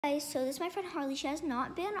Guys, so this is my friend Harley. She has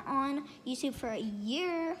not been on YouTube for a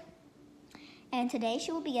year, and today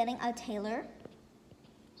she will be getting a Taylor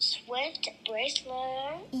Swift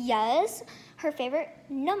bracelet. Yes, her favorite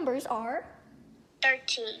numbers are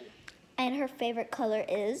 13. and her favorite color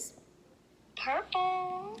is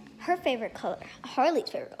Purple. her favorite color. Harley's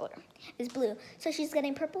favorite color is blue. So she's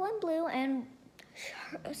getting purple and blue, and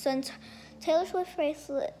since Taylor Swift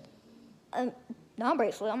bracelet, not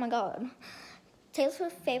bracelet. Oh my God. Taylor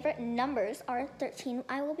Swift's favorite numbers are 13.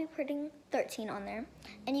 I will be putting 13 on there.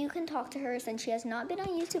 And you can talk to her since she has not been on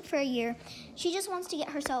YouTube for a year. She just wants to get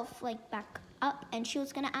herself back up, and she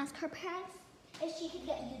was gonna ask her parents if she could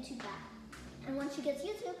get YouTube back. And once she gets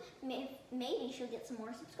YouTube, maybe she'll get some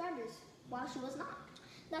more subscribers while she was not.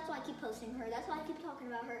 That's why I keep posting her. That's why I keep talking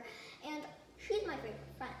about her. And she's my favorite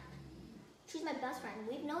friend. She's my best friend.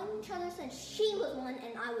 We've known each other since she was 1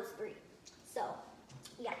 and I was 3. So,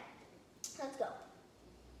 yeah. Let's go.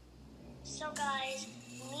 So guys,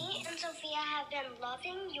 me and Sophia have been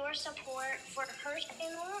loving your support for her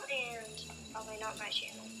channel and probably not my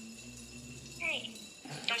channel. Hey,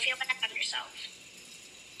 don't feel bad about yourself.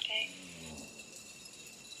 Okay?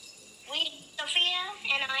 Sophia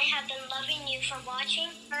and I have been loving you for watching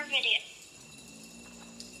her video.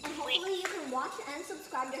 And hopefully you can watch and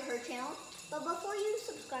subscribe to her channel. But before you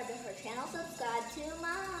subscribe to her channel, subscribe to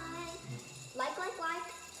mine. Like.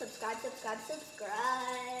 Subscribe. Subscribe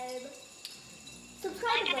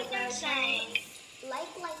to both our channels. Like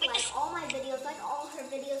all my videos, like all her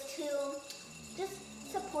videos too. Just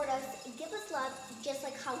support us, give us love, just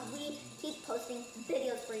like how we keep posting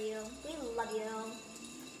videos for you. We love you.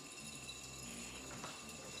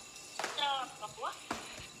 So,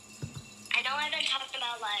 I know I've been talking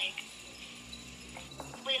about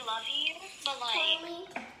we love you, but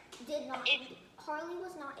Harley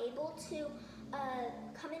was not able to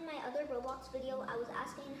come in my other Roblox video. I was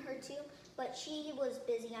asking her to, but she was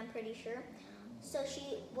busy, I'm pretty sure. So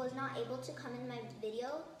she was not able to come in my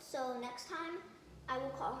video. So next time I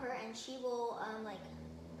will call her and she will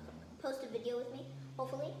post a video with me,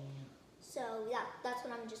 hopefully. So yeah, that's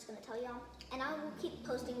what I'm just gonna tell y'all. And I will keep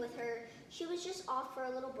posting with her. She was just off for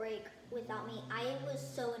a little break without me. I was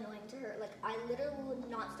so annoying to her. I literally would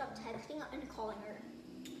not stop texting and calling her.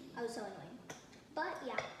 I was so annoying. But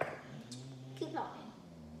yeah, keep talking.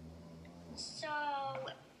 So,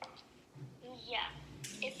 yeah.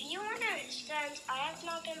 If you want to, since I have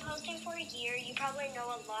not been posting for a year, you probably know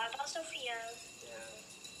a lot about Sophia.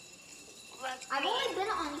 I've only been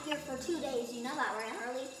on here for 2 days. You know that, right,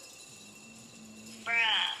 Harley?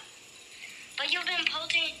 Bruh. But you've been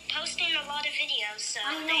posting a lot of videos, so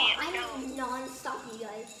I know non-stop, you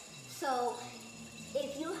guys. So,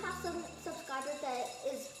 if you have some subscribers that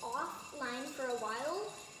is offline for a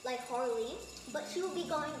while, like Harley, but she will be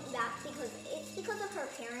going back because it's because of her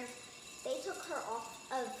parents. They took her off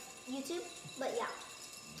of YouTube, but yeah.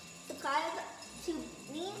 Subscribe to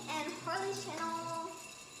me and Harley's channel.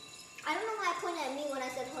 I don't know why I pointed at me when I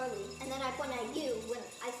said Harley, and then I pointed at you when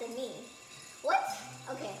I said me. What?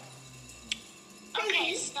 Okay.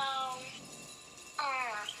 Okay, so,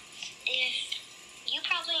 if you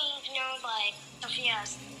probably know,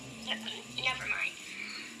 Sophia's, never mind.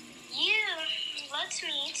 Let's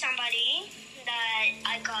meet somebody that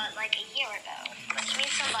I got, a year ago. Let's meet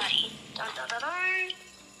somebody. Dun, dun, dun, dun.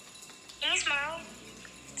 Name is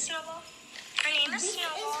Snowball. Her name is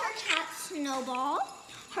Snowball. This is her cat, Snowball.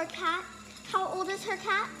 Her cat, how old is her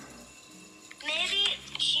cat? Maybe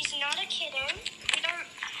she's not a kitten.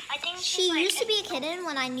 I think she used to be a kitten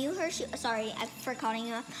when I knew her. Sorry for calling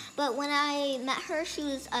her, but when I met her, she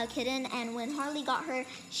was a kitten, and when Harley got her,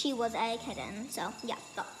 she was a kitten. So yeah,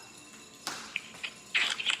 go.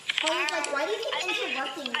 Why do you keep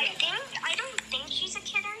interrupting me? I don't think she's a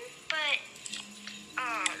kitten, but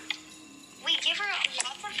we give her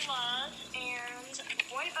lots of love, and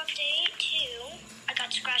one update too, I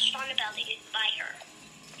got scratched on the belly by her,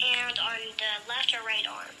 and on the left or right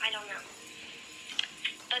arm, I don't know.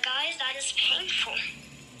 But guys, that is painful.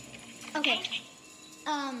 Okay.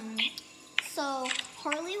 So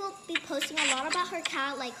Harley will be posting a lot about her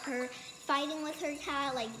cat, like her fighting with her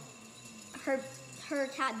cat, like her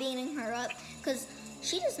cat beating her up, because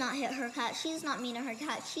she does not hit her cat. She is not mean to her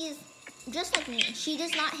cat. She is just like me. She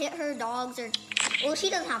does not hit her dogs she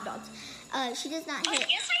doesn't have dogs. She does not hit.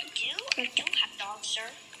 Yes, I do. I do have dogs, sir.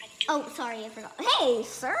 I do. Oh, sorry, I forgot. Hey,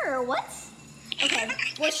 sir, what? Okay.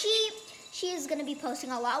 Well, she is going to be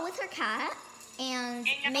posting a lot with her cat and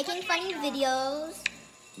making funny videos.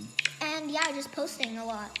 And yeah, just posting a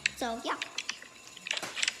lot. So, yeah.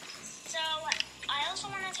 So, I also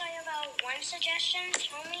want to tell you about one suggestion.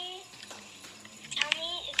 Tell me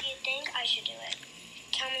if you think I should do it.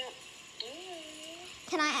 Tell me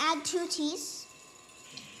Can I add 2 T's?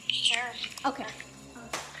 Sure. Okay.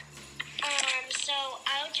 So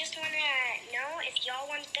I just want to know if y'all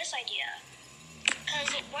want this idea.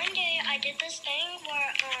 Because one day I did this thing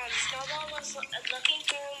where Snowball was looking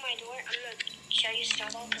through my door. I'm going to show you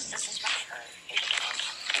Snowball because this is about her and the dog.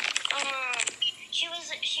 She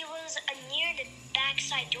was near the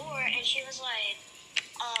backside door and she was like,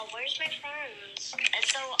 where's my friends? And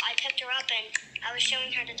so I picked her up and I was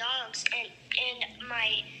showing her the dogs and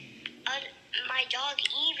my dog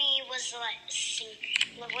Evie was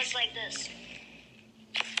like this.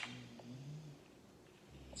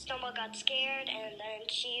 Snowball got scared and then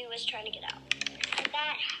she was trying to get out. And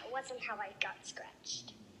that wasn't how I got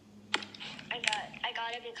scratched. I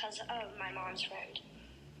got it because of my mom's friend.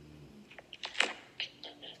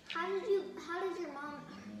 How did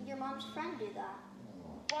your mom's friend do that?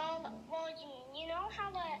 Well, you know how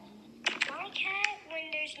my cat, when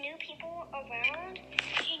there's new people around,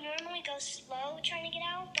 she normally goes slow trying to get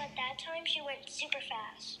out, but that time she went super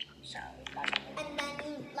fast. So that's it. And then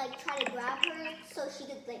you try to grab her so she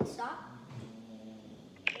could stop?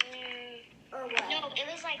 Or what? No, it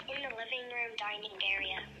was in the living room dining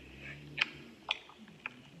area.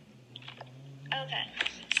 Okay,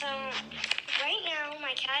 so right now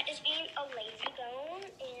my cat is being a lazy bone,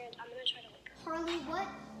 and I'm gonna try to wake her. Harlee, what?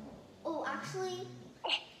 Oh, actually,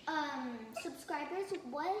 subscribers,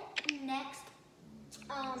 what next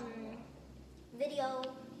video?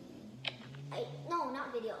 No,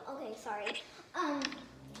 not video. Okay, sorry.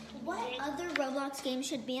 What other Roblox game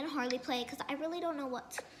should me and Harlee play? Because I really don't know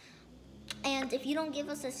what. And if you don't give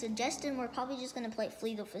us a suggestion, we're probably just going to play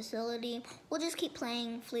Flee the Facility. We'll just keep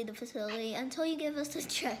playing Flee the Facility until you give us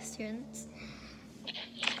suggestions.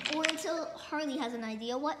 Or until Harlee has an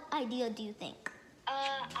idea. What idea do you think?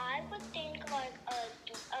 I would think a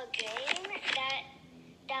game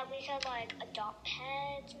that we could adopt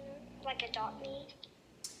pets, Adopt Me.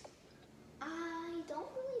 I don't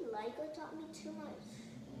really like Adopt Me too much.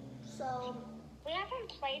 So we haven't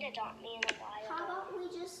played Adopt Me in a while. How about we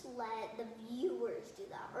just let the viewers do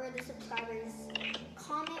that, or the subscribers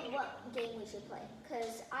comment what game we should play?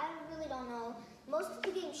 Because I really don't know. Most of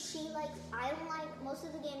the games she likes, I don't like. Most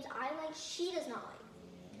of the games I like, she does not like.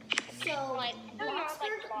 So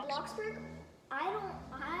Bloxburg,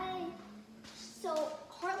 so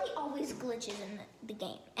Harlee always glitches in the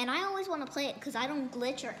game, and I always want to play it because I don't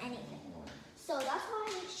glitch or anything. So that's why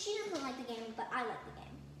she doesn't like the game, but I like the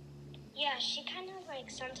game. Yeah, she kind of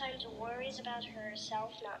sometimes worries about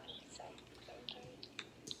herself, not me. So sometimes.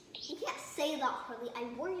 You can't say that, Harlee. I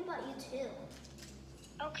worry about you too.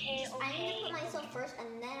 Okay. I need to put myself first,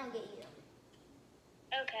 and then I'll get you.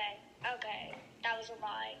 Okay. That was a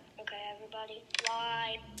lie. Okay, everybody.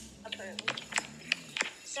 Lie approved.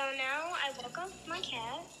 So now I woke up my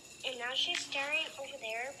cat, and now she's staring over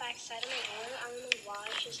there, backside of my door. I don't know why.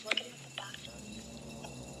 She's looking at the back door.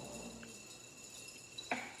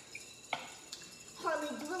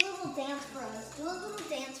 Harlee, do a little dance for us.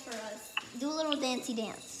 Do a little dancey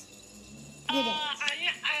dance.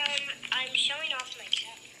 I'm showing off my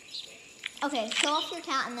cat first. Okay, show off your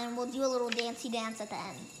cat, and then we'll do a little dancey dance at the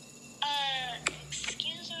end.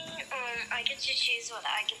 Excuse me. I get to choose what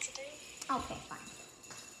I get to do. Okay, fine.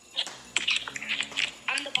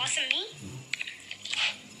 I'm the boss of me.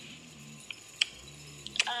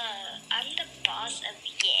 I'm the boss of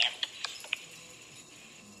Yip.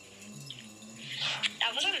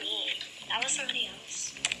 That wasn't me. That was somebody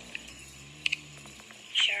else.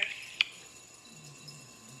 Sure.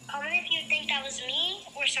 Comment if you think that was me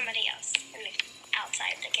or somebody else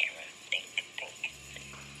outside the camera. Think.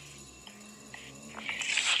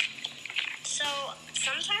 So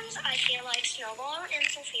sometimes I feel like Snowball and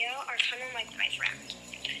Sophia are kind of like my friend.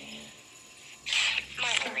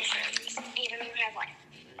 My only friends. Even though I have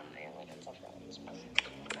millions of friends.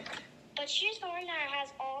 But she's the one that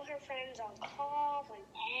has all her friends on calls and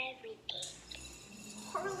everything.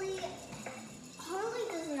 Harlee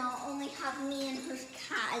does not only have me and her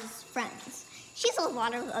cat as friends. She has a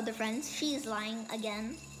lot of other friends. She's lying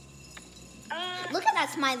again. Look at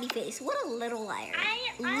that smiley face. What a little liar.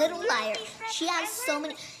 Little liar. She has so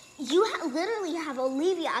many. You literally have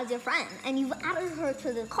Olivia as your friend, and you've added her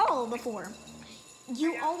to the call before.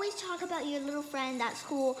 You always talk about your little friend at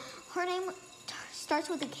school. Her name starts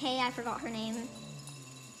with a K. I forgot her name.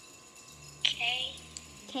 K.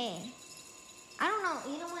 I don't know.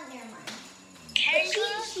 You know what? Never mind.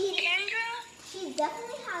 Kendra? She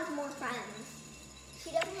definitely has more friends.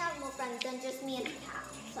 She definitely has more friends than just me and the cat.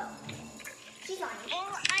 So, she's lying.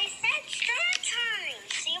 Well, I said story time.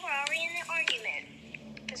 See, we're already in an argument.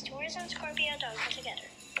 Because Taurus and Scorpio don't go together.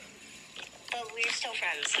 But we're still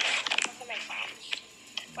friends, so look at my friends.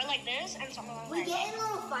 We're like this, and someone We like get in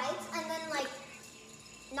little fights, and then like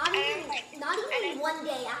not And even then, like, not and even then- 1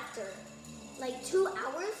 day after, like 2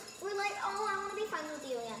 hours, we're like, oh, I want to be friends with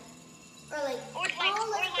you again, or like, Or like- oh, or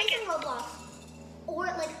let's play like some Roblox, or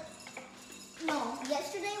like, no,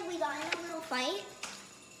 yesterday we got in a little fight,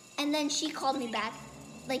 and then she called me back,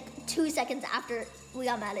 like 2 seconds after we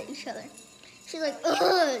got mad at each other. She's like,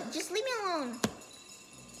 ugh, just leave me alone.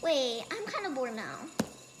 Wait, I'm kind of bored now.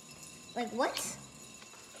 Like what?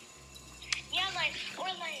 Yeah, like, or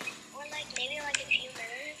like maybe like a few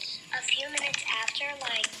minutes after,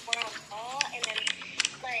 like, we're on call, and then,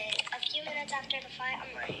 like, a few minutes after the fight,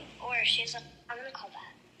 I'm like, or she's like, I'm gonna call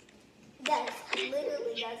back.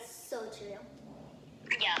 That's so true.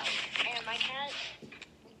 Yeah, and my cat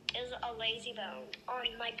is a lazy bone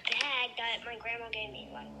on my bag that my grandma gave me,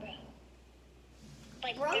 like, bro.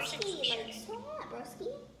 Like, there's a Broski, t-shirt. like, so what,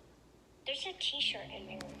 broski? There's a t-shirt in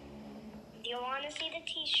there. Do you want to see the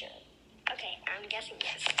t-shirt? Okay, I'm guessing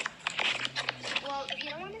yes. Well, if you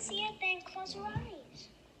don't want to see it, then close your eyes.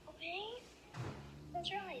 Okay? Close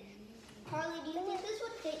your eyes. Harlee, do you think this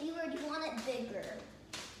would fit you, or do you want it bigger?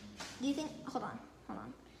 Do you think, hold on.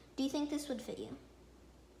 Do you think this would fit you?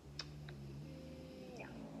 No.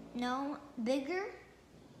 No? Bigger?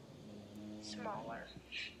 Smaller.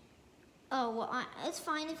 Oh, well, it's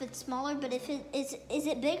fine if it's smaller, but if it is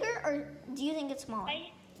it bigger, or do you think it's smaller?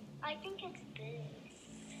 I think it's big.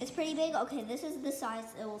 It's pretty big? Okay, this is the size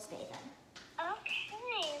it will stay then.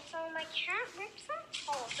 Okay, so my cat rips some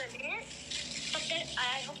holes in it. But then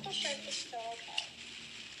I hope the shirt is still okay.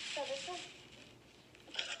 So this is...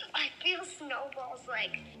 I feel snowballs,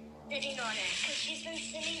 like, sitting on it. Because she's been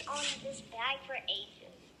sitting on this bag for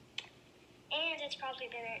ages. And it's probably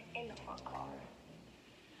been in the front car.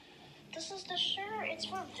 This is the shirt. It's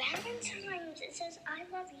for Valentine's. It says, I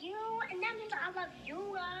love you. And that means I love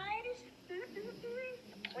you guys.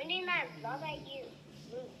 Pointing that love at you.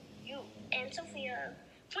 You and Sophia.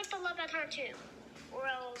 Point the love at her too. Or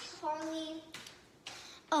else... Harlee.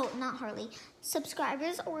 Oh, not Harlee.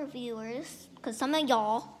 Subscribers or viewers, because some of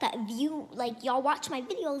y'all that view, like, y'all watch my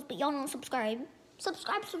videos, but y'all don't subscribe.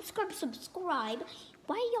 Subscribe.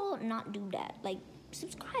 Why y'all not do that? Like,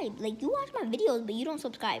 subscribe. Like, you watch my videos, but you don't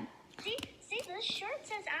subscribe. See, this shirt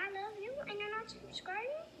says I love you, and you're not subscribing?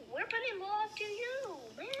 We're putting love to you,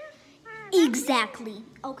 man. Exactly.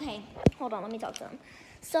 Okay, hold on, let me talk to them.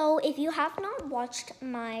 So if you have not watched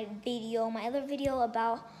my other video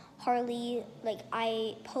about Harlee, like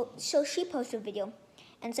so she posted a video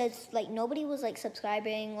and says like nobody was like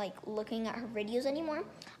subscribing, like looking at her videos anymore.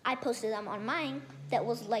 I posted them on mine that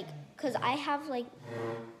was like, cause I have like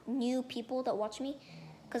new people that watch me,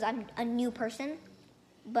 cause I'm a new person,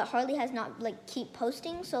 but Harlee has not like keep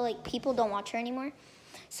posting, so like people don't watch her anymore.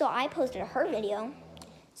 So I posted her video.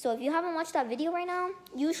 So if you haven't watched that video right now,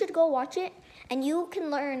 you should go watch it, and you can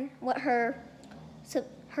learn what her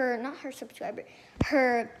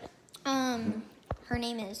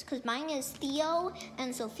name is. Cause mine is Theo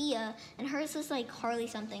and Sophia, and hers is like Harlee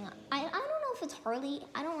something. I don't know if it's Harlee.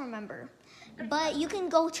 I don't remember. But you can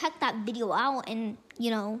go check that video out, and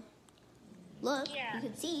look. Yeah. You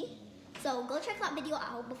can see. So go check that video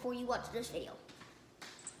out before you watch this video.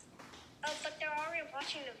 Oh, but they're already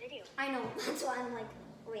watching the video. I know. That's why I'm like,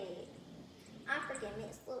 wait. I forget me.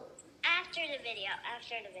 After the video.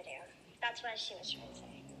 That's what she was trying to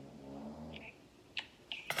say. Okay.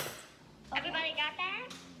 Everybody got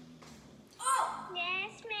that? Oh!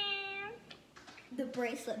 Yes, ma'am. The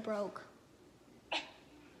bracelet broke.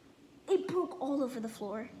 It broke all over the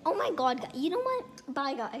floor. Oh my god. You know what?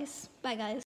 Bye, guys.